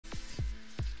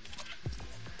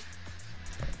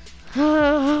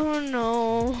Oh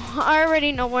no! I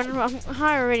already know when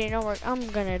I already know where I'm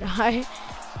gonna die.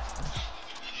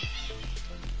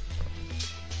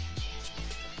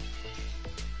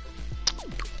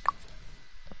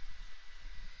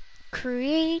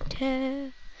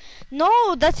 Creative.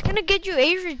 No, that's gonna get you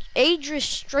age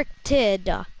restricted.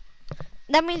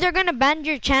 That means they're gonna ban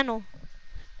your channel.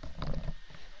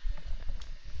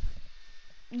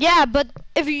 Yeah, but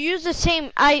if you use the same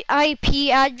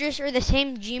IP address or the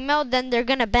same Gmail, then they're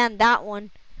gonna ban that one.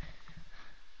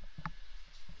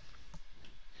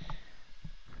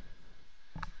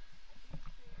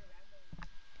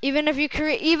 Even if you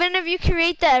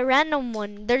create that random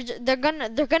one, they're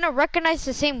gonna recognize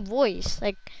the same voice.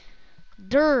 Like,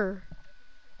 durr.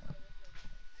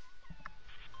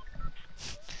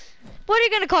 What are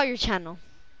you gonna call your channel?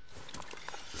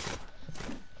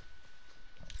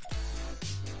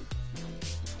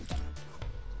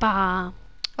 Bah.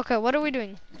 Okay, what are we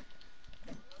doing?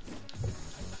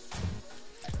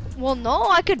 Well, no,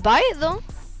 I could buy it though.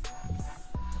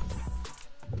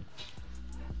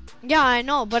 Yeah, I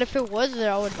know, but if it was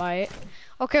there, I would buy it.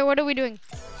 Okay, what are we doing?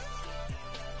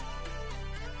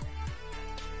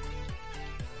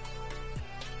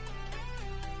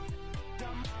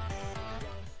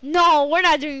 No, we're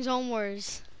not doing Zone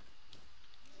Wars.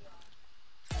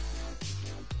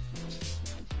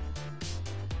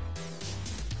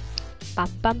 Bam,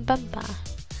 bam, bam, bam.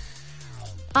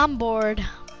 I'm bored.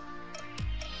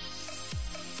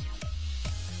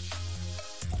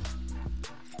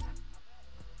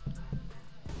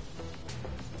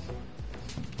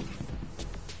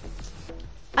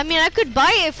 I mean, I could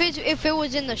buy it if it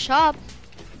was in the shop.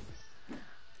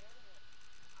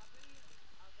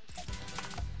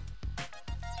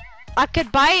 I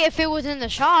could buy it if it was in the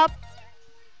shop.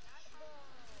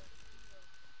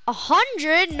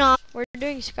 100? No. We're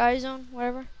doing Sky Zone,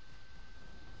 whatever.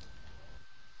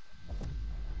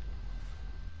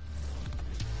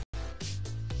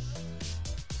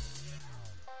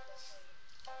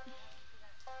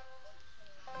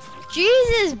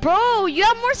 Jesus, bro, you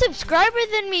have more subscribers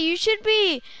than me. You should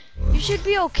be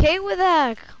okay with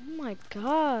that. Oh my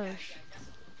gosh.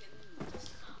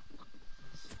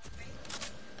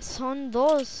 Son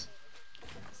dos.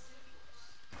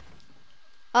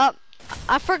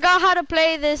 I forgot how to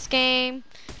play this game.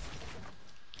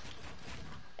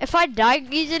 If I die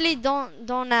easily,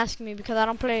 don't ask me because I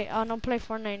don't play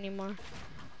Fortnite anymore.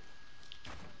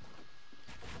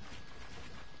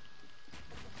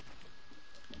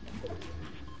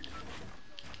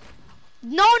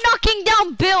 No knocking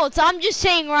down builds. I'm just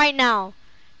saying right now.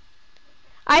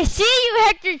 I see you,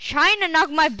 Hector, trying to knock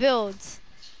my builds.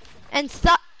 And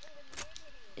stop.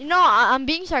 You know, I'm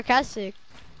being sarcastic.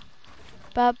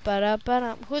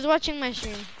 Ba-ba-da-ba-da. Who's watching my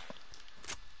stream?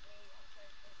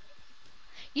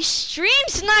 You stream,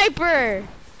 sniper!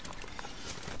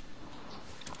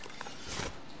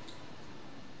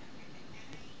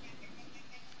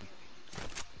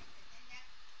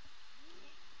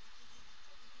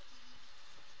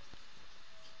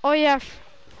 Oh yeah.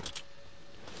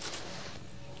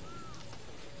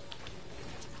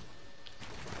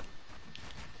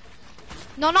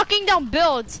 No knocking down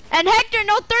builds. And Hector,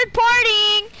 no third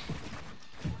partying!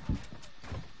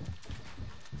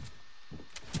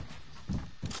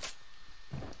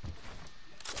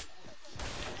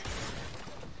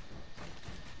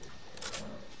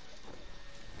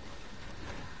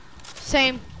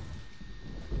 Same.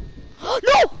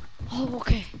 No! Oh,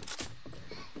 okay.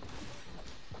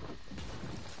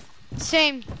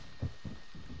 Same.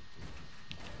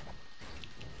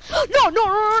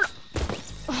 No.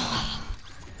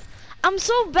 I'm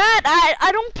so bad.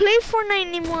 I don't play Fortnite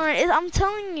anymore. I'm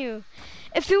telling you.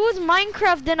 If it was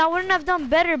Minecraft, then I wouldn't have done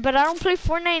better, but I don't play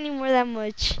Fortnite anymore that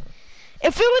much.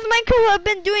 If it was Minecraft, I've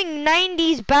been doing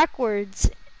 90s backwards.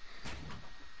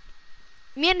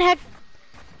 Me and Heck...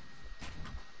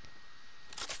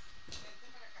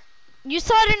 You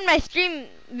saw it in my stream,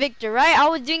 Victor, right? I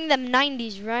was doing them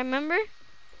 90s, right? Remember?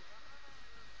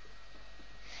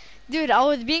 Dude, I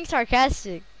was being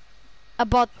sarcastic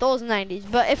about those 90s.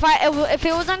 But if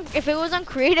it was on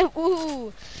creative,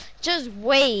 ooh, just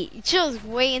wait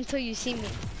until you see me.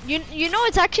 You know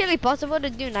it's actually possible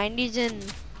to do 90s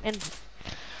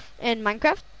in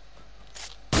Minecraft.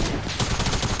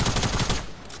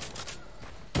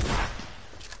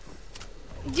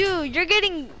 Dude, you're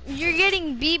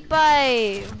getting beat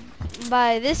by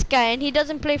this guy, and he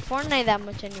doesn't play Fortnite that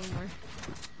much anymore.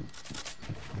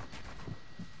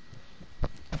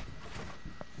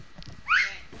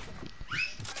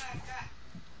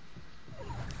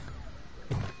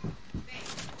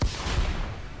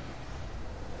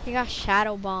 He got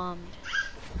shadow bombed.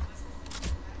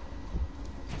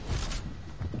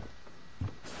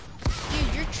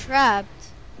 trapped.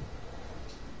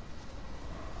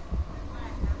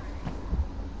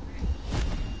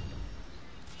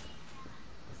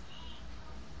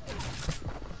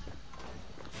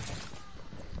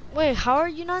 Wait, how are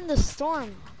you not in the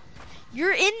storm?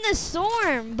 You're in the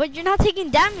storm, but you're not taking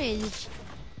damage.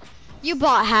 You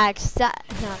bought hacks. That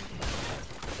no.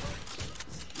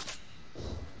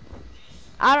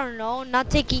 I don't know. Not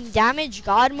taking damage.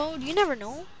 God mode. You never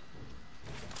know.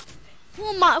 Who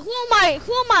am I? Who am I?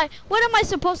 Who am I? What am I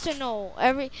supposed to know?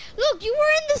 Look, you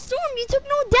were in the storm. You took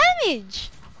no damage.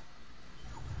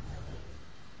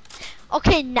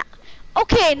 Okay, now.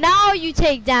 Okay, now you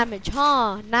take damage,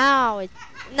 huh? Now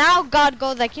God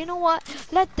goes like, you know what?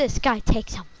 Let this guy take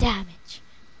some damage.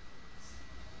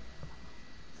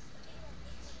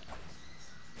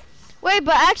 Wait,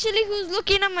 but actually, who's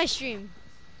looking at my stream?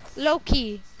 Low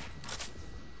key.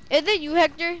 Is it you,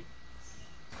 Hector?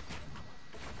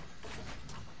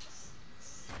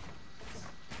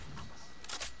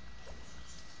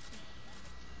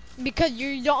 Because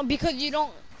you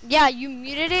don't. Yeah, you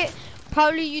muted it.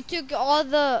 Probably you took all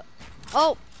the.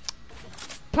 Oh.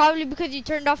 Probably because you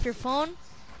turned off your phone.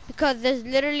 Because there's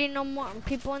literally no more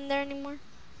people in there anymore.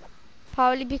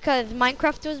 Probably because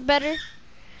Minecraft was better.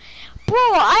 Bro,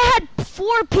 I had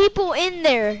 4 people in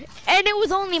there. And it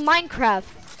was only Minecraft.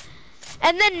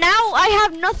 And then now I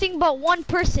have nothing but 1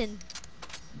 person.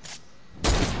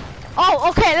 Oh,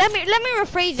 okay, let me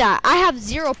rephrase that. I have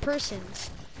 0 persons.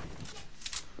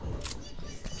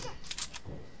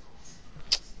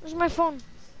 Where's my phone?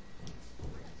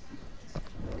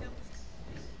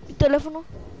 ¿Mi teléfono?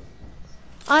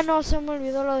 Ah, no, se me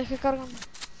olvidó, lo dejé cargando.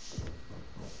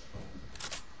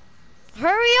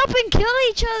 Hurry up and kill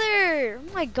each other!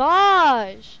 Oh my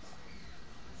gosh.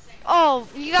 Oh,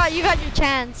 you got your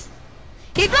chance.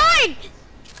 Keep going!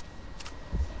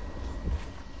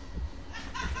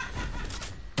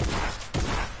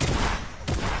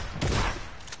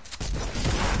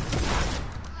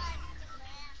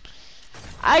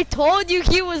 I told you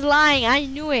he was lying. I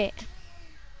knew it.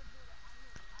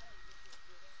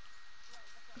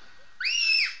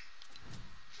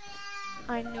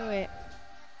 I knew it.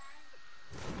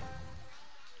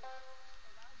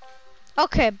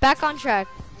 Okay, back on track.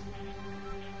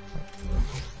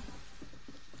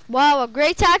 Wow, a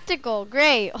great tactical.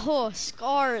 Great. Oh,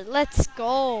 scar. Let's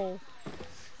go.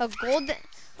 A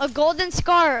golden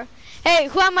scar. Hey,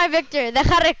 who am I, Victor?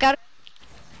 Deja recargar.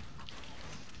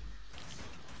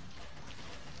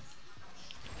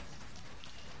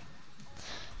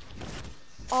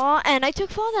 Oh, and I took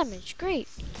fall damage. Great.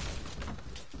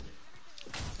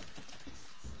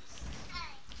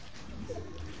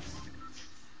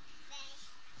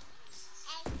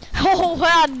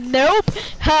 Oh, nope.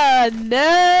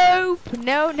 Nope.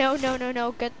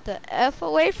 No. Get the F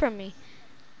away from me.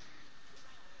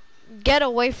 Get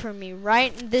away from me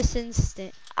right in this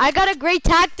instant. I got a great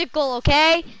tactical,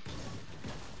 okay?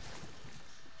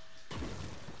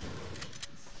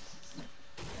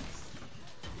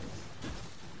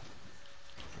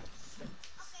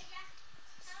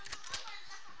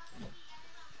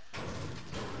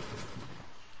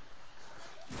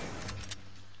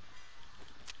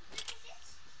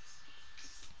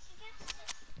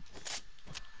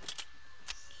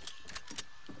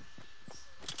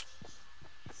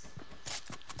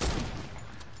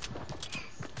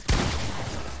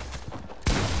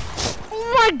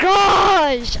 Oh my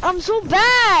gosh, I'm so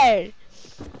bad.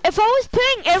 If I was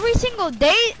playing every single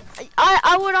day,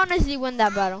 I would honestly win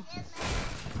that battle.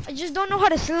 I just don't know how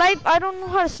to snipe. I don't know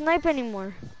how to snipe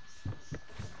anymore.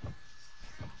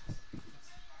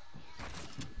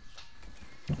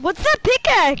 What's that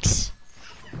pickaxe?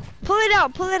 Pull it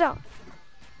out, pull it out.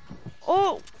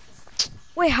 Oh,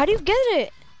 wait, how do you get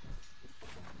it?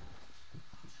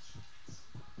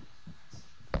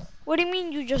 What do you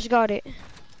mean you just got it?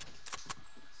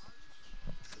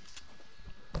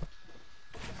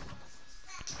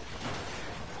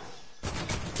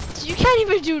 You can't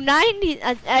even do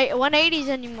 180s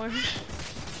anymore.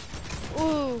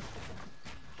 Ooh.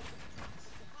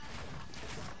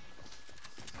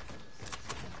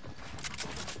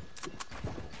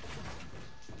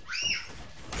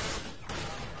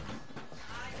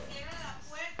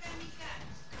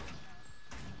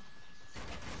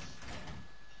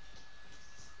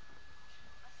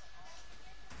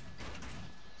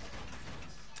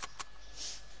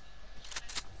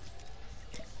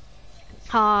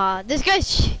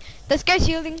 This guy's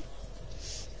healing.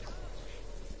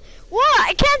 What?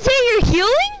 I can't say you're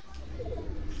healing?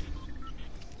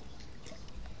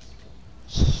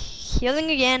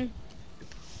 Healing again.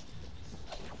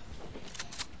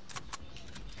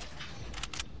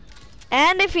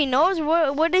 And if he knows,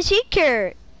 what does he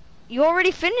care? You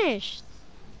already finished.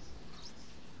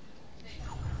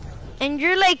 And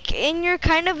you're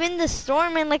kind of in the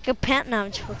storm and like a pant. No,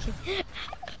 I'm joking.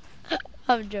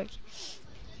 I'm joking.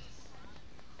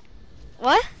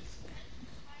 What?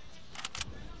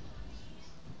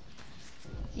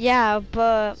 Yeah,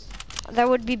 but that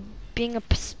would be being a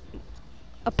puss.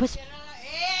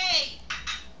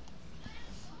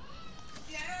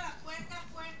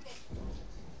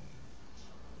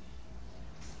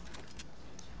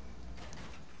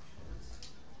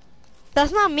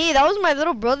 That's not me. That was my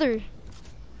little brother.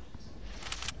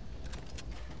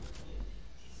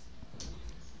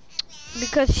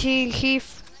 Because he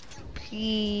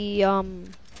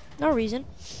no reason.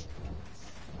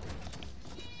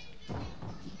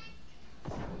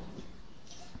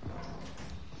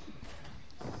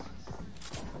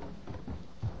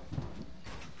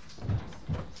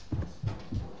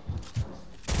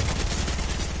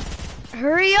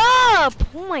 Hurry up!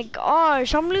 Oh my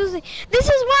gosh, I'm losing. This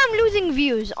is why I'm losing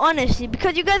views, honestly,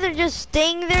 because you guys are just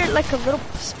staying there like a little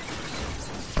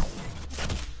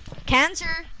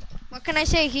cancer. What can I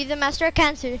say? He's the master of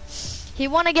cancer. He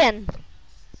won again.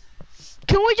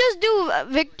 Can we just do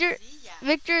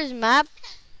Victor's map?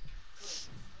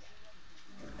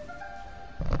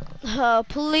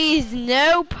 Please,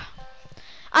 nope.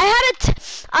 I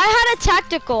had a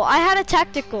tactical.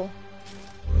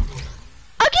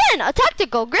 Again, a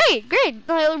tactical. Great.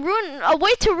 A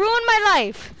way to ruin my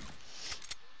life.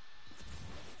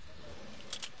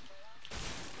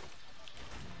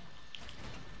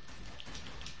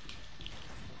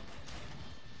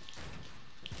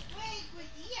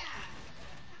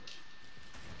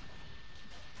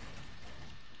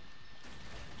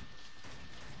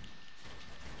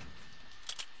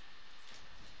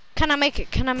 Can I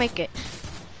make it?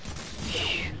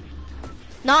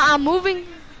 Nah, I'm moving.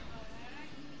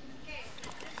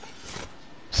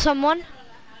 Someone?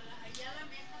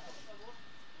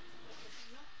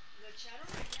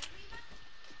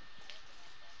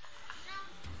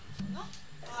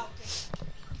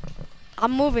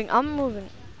 I'm moving.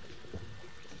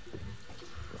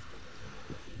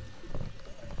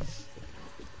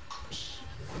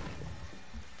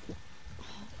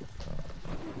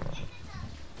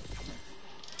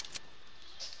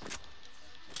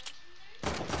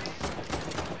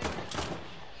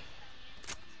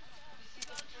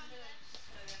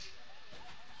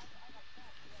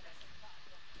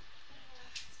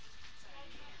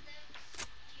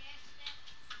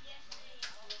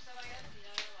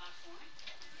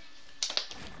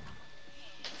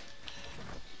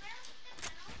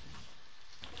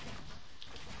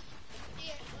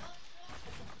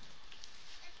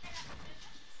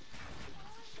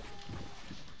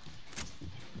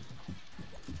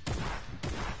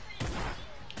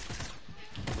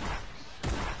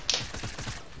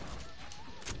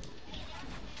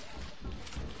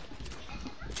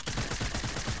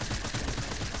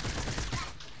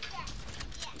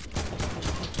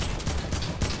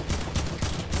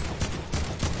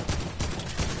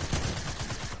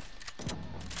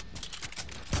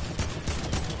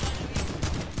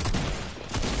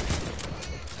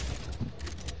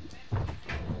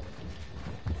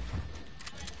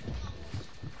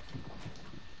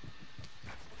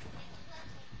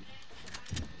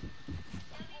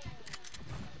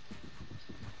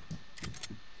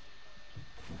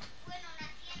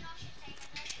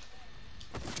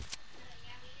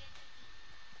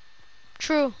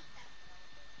 True.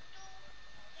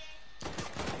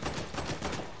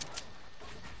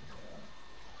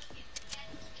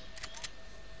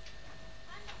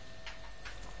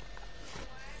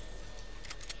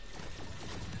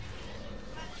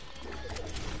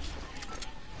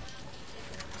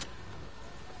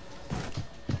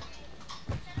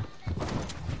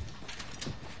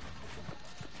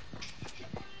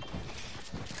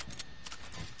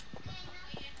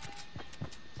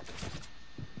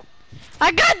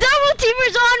 I got double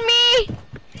teamers on me.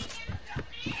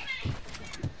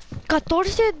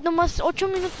 14, nomás 8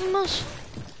 minutos más.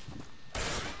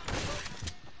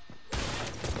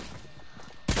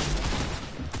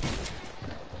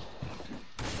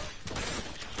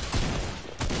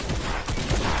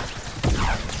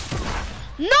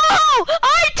 No!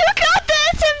 I took out the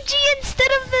SMG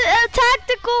instead of the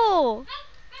tactical.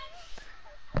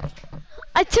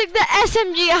 I took the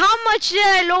SMG. How much did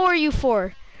I lower you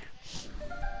for?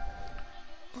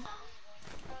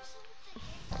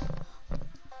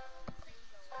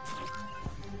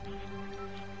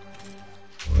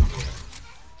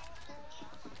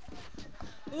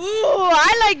 Ooh,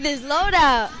 I like this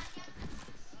loadout.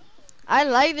 I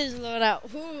like this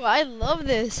loadout. Ooh, I love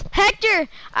this. Hector,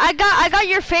 I got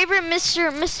your favorite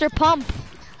Mr. Pump.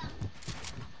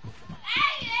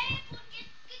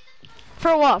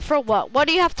 For what? For what? What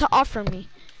do you have to offer me?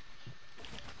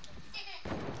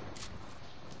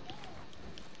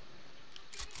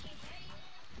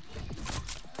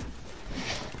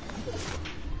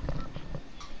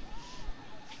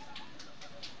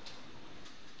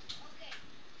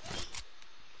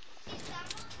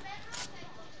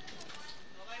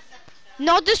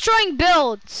 No destroying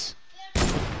builds.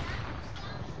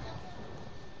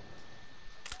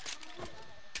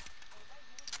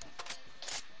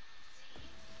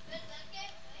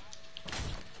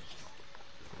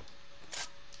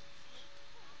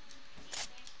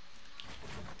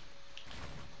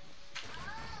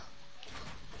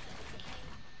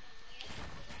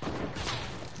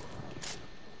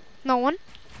 No one.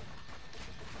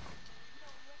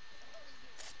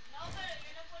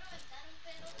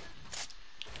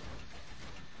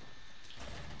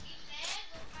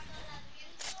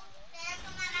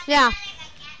 Yeah.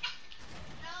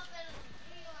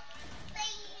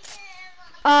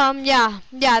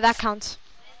 Yeah, that counts.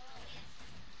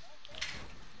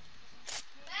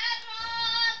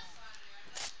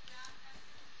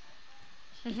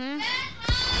 Mhm.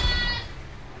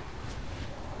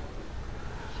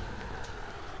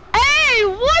 Hey,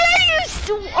 what are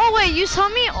you? Oh wait, you saw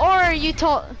me or you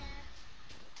told?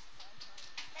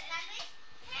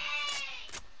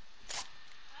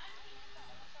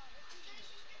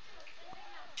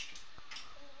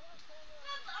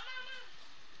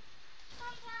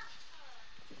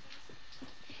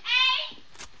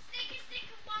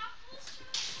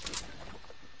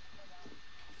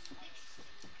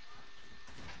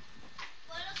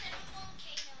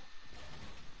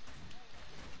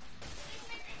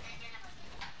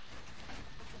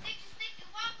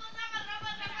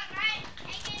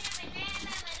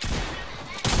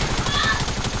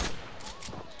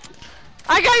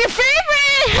 I got your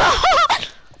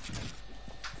favorite.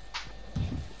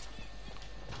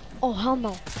 Oh hell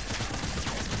no.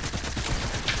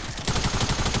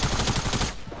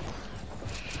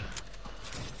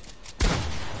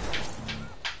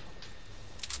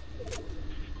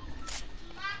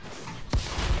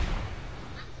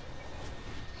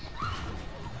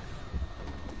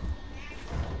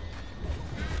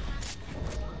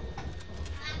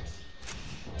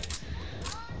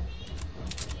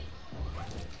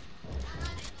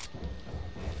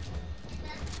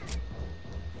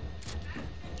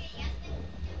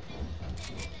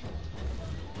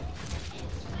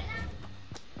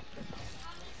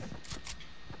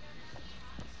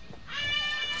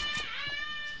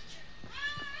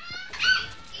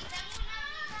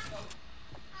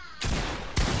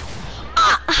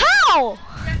 How?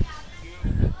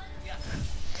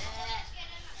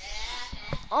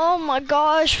 Oh my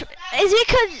gosh. Is it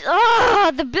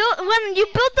cause the build when you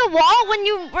build the wall, when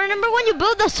you remember when you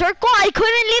build the circle, I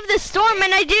couldn't leave the storm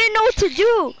and I didn't know what to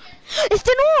do. It's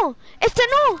the no. It's the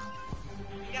no.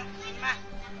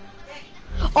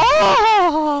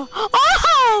 Oh,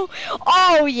 oh,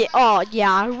 oh yeah, oh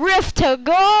yeah, rift to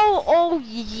go. Oh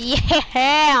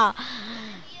yeah.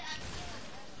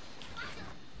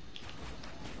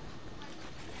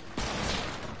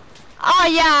 Oh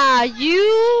yeah,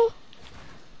 you.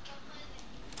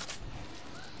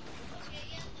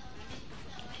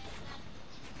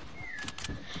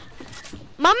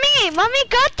 Mami,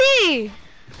 Katy.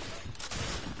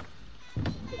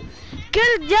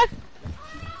 Good, ya.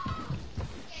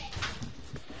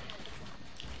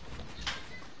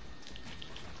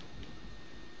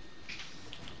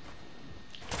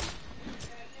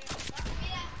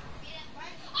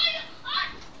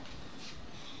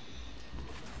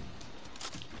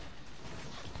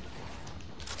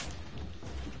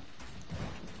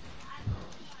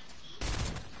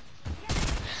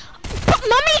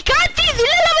 Mami, Katy,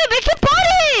 dile a la bebé que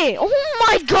pare. Oh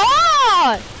my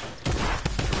god.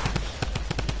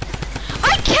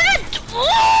 I can't.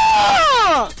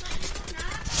 Oh.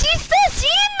 ¿Sí está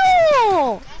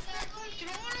haciendo?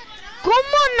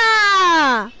 ¿Cómo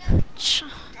na?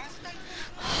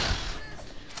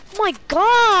 Oh my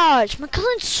gosh, my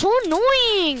cousin's so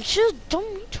annoying. She's a dumb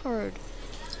retard.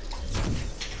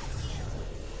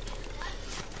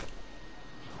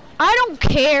 I don't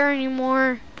care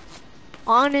anymore.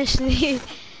 Honestly.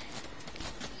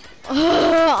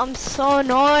 Ugh, I'm so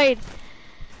annoyed.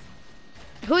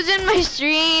 Who's in my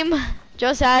stream?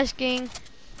 Just asking.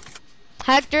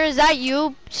 Hector, is that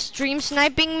you stream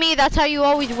sniping me? That's how you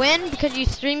always win? Because you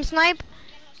stream snipe?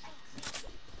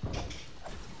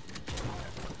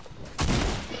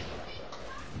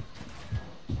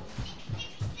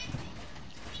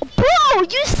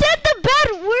 you said the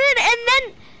bad word and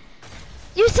then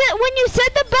you said when you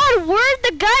said the bad word,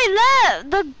 the guy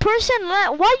left. The person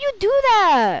left. Why you do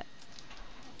that?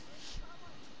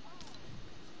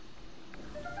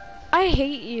 I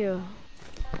hate you.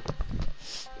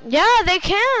 Yeah, they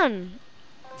can.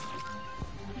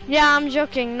 Yeah, I'm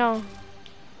joking. No.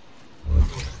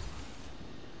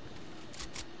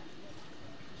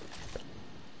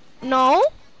 No.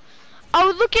 I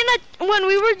was looking at when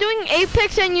we were doing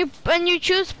Apex and you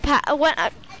choose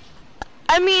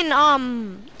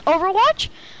Overwatch.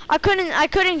 I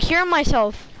couldn't hear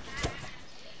myself.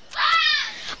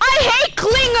 I hate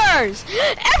clingers.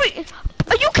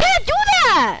 You can't do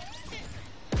that.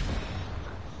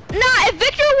 Nah, if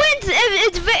Victor wins,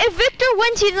 if Victor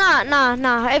wins, he's not.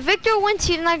 Nah. If Victor wins,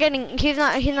 he's not getting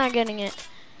it.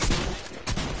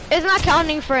 It's not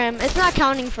counting for him. It's not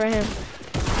counting for him.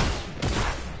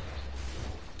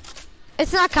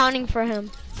 It's not counting for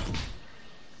him.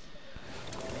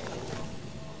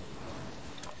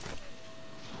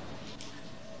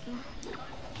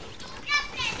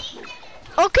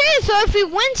 Okay, so if he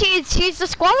wins, he's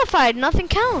disqualified. Nothing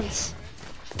counts.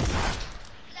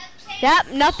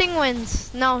 Yep, nothing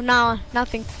wins. No,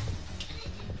 nothing.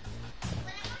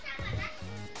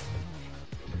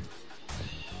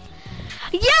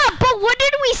 Yeah, but what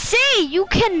did we say? You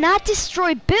cannot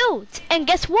destroy builds. And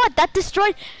guess what? That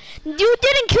destroyed. You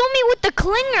didn't kill me with the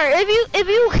clinger.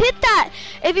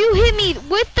 If you hit me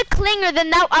with the clinger, then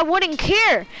that I wouldn't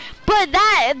care. But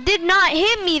that did not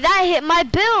hit me. That hit my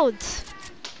builds.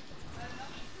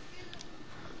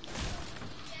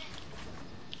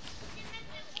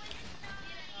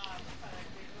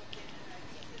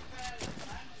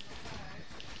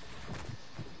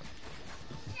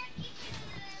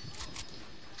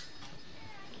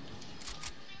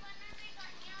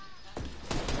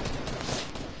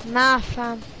 Nah,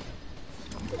 fam.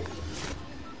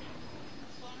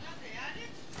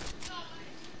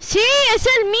 Sí, es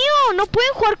el mío. No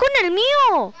pueden jugar con el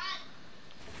mío.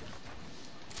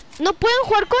 No pueden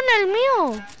jugar con el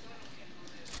mío.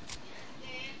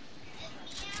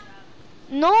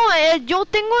 No, yo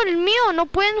tengo el mío. No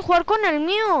pueden jugar con el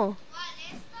mío.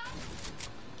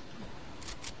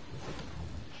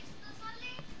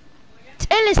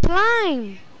 El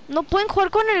slime. No pueden jugar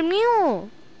con el mío.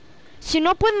 Si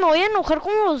no, pues me voy a enojar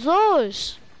con los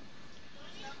dos.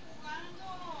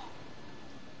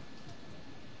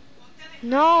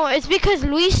 No, it's because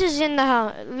Luis is in the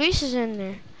house. Luis is in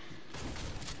there.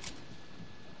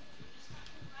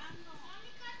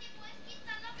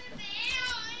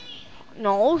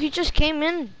 No, he just came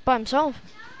in by himself.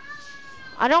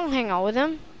 I don't hang out with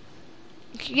him.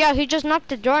 Yeah, he just knocked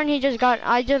the door and I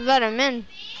just let him in.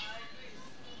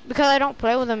 Because I don't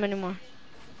play with him anymore.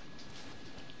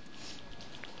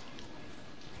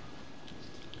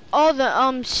 Oh,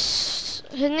 his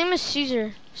name is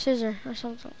Scissor or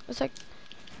something. It's like.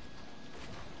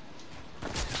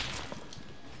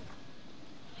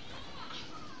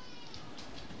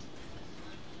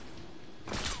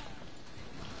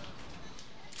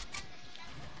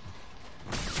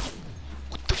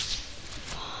 What the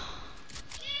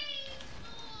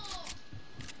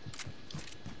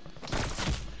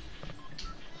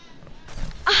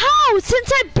How? Since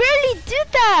I barely did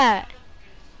that.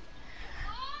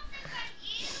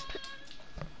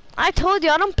 I told you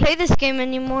I don't play this game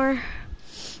anymore.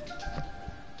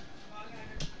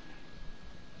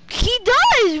 He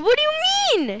does. What do you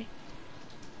mean?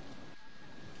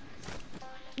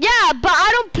 Yeah, but I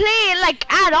don't play it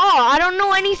like at all. I don't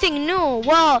know anything new.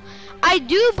 Well, I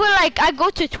do, but like I go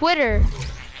to Twitter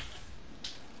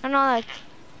and all that.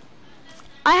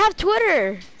 I have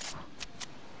Twitter.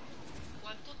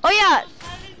 Oh yeah.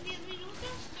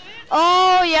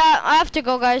 Oh yeah. I have to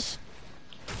go, guys.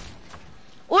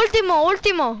 Último.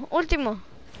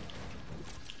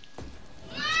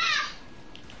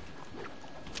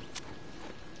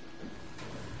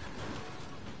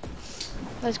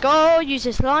 Let's go, use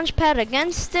his launch pad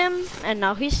against him, and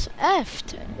now he's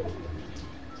effed.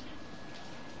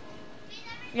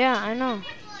 Yeah, I know.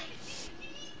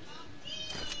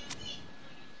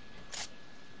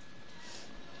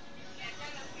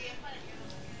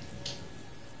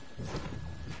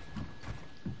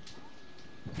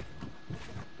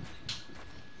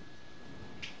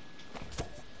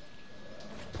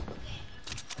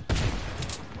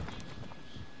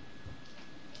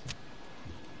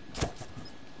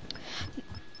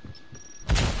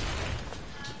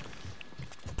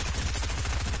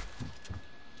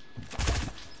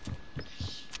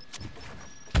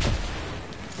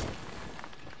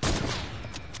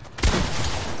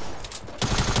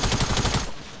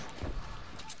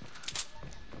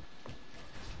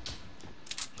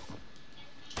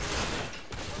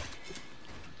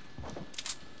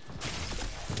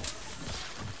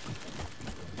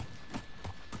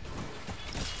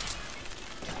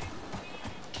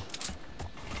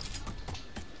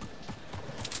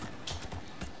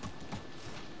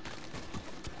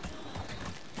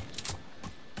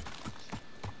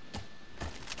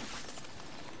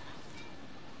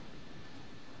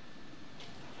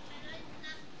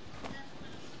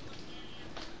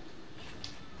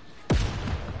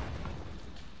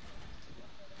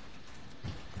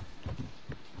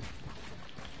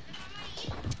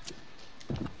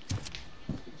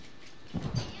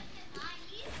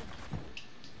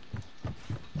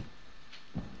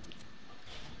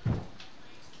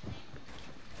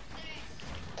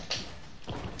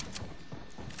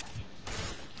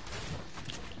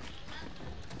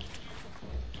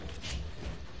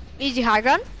 Easy high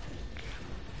ground.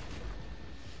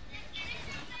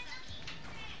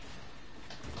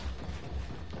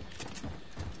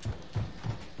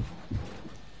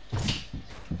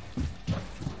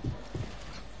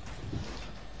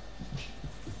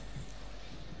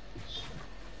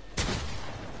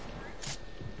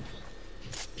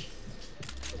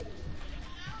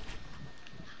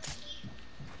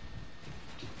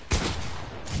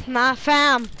 Nah,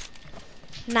 fam.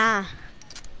 Nah.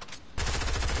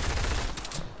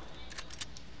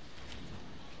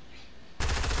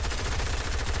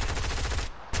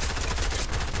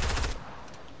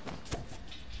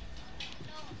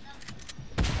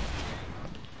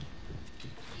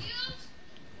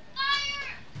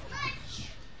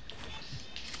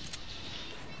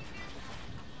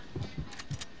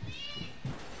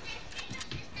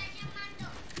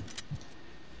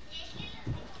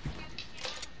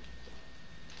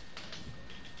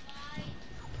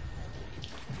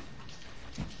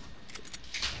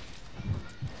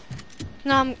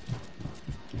 No,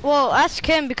 well, ask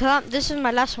him because this is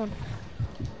my last one.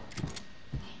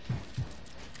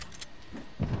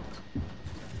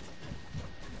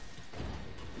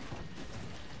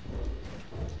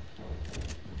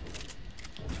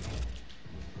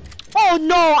 Oh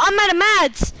no, I'm out of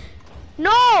mats.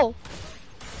 No.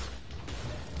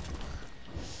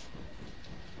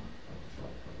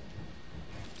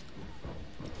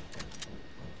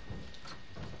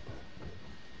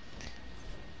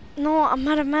 No, I'm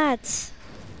out of mats.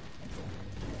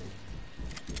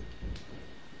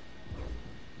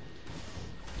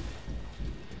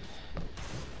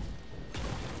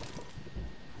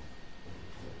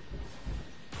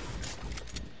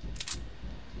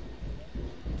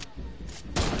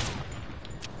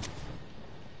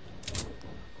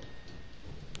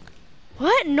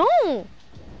 What? No.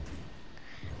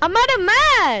 I'm out of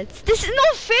mats. This is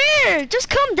no fair. Just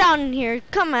come down in here.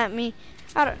 Come at me.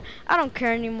 I don't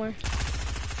care anymore.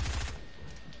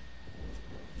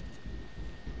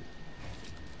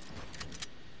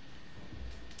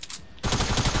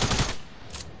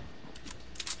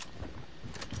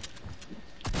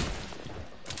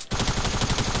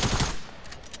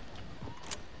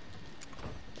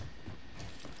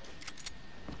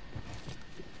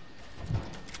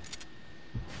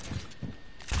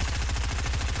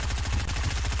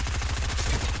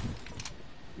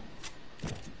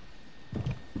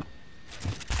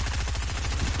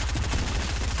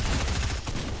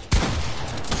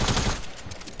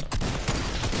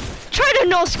 Try to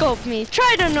no scope me.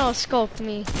 Try to no scope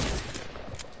me.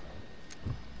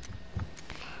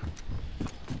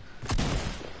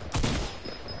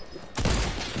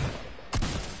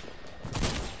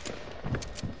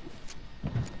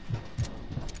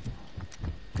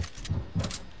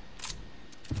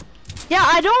 Yeah,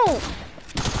 I don't.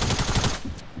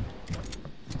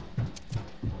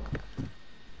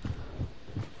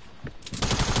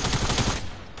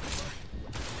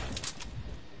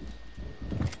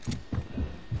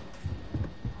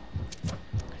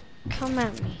 Come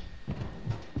at me.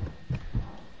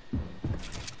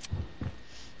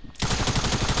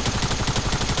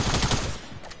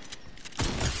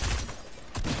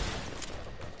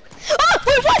 Oh,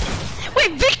 wait, what?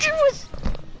 Wait, Victor was...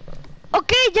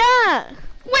 Okay, yeah.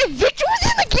 Wait, Victor was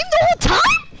in the game the whole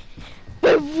time?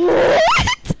 Wait,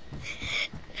 what?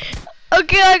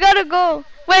 Okay, I gotta go.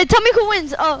 Wait, tell me who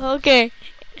wins. Oh, okay.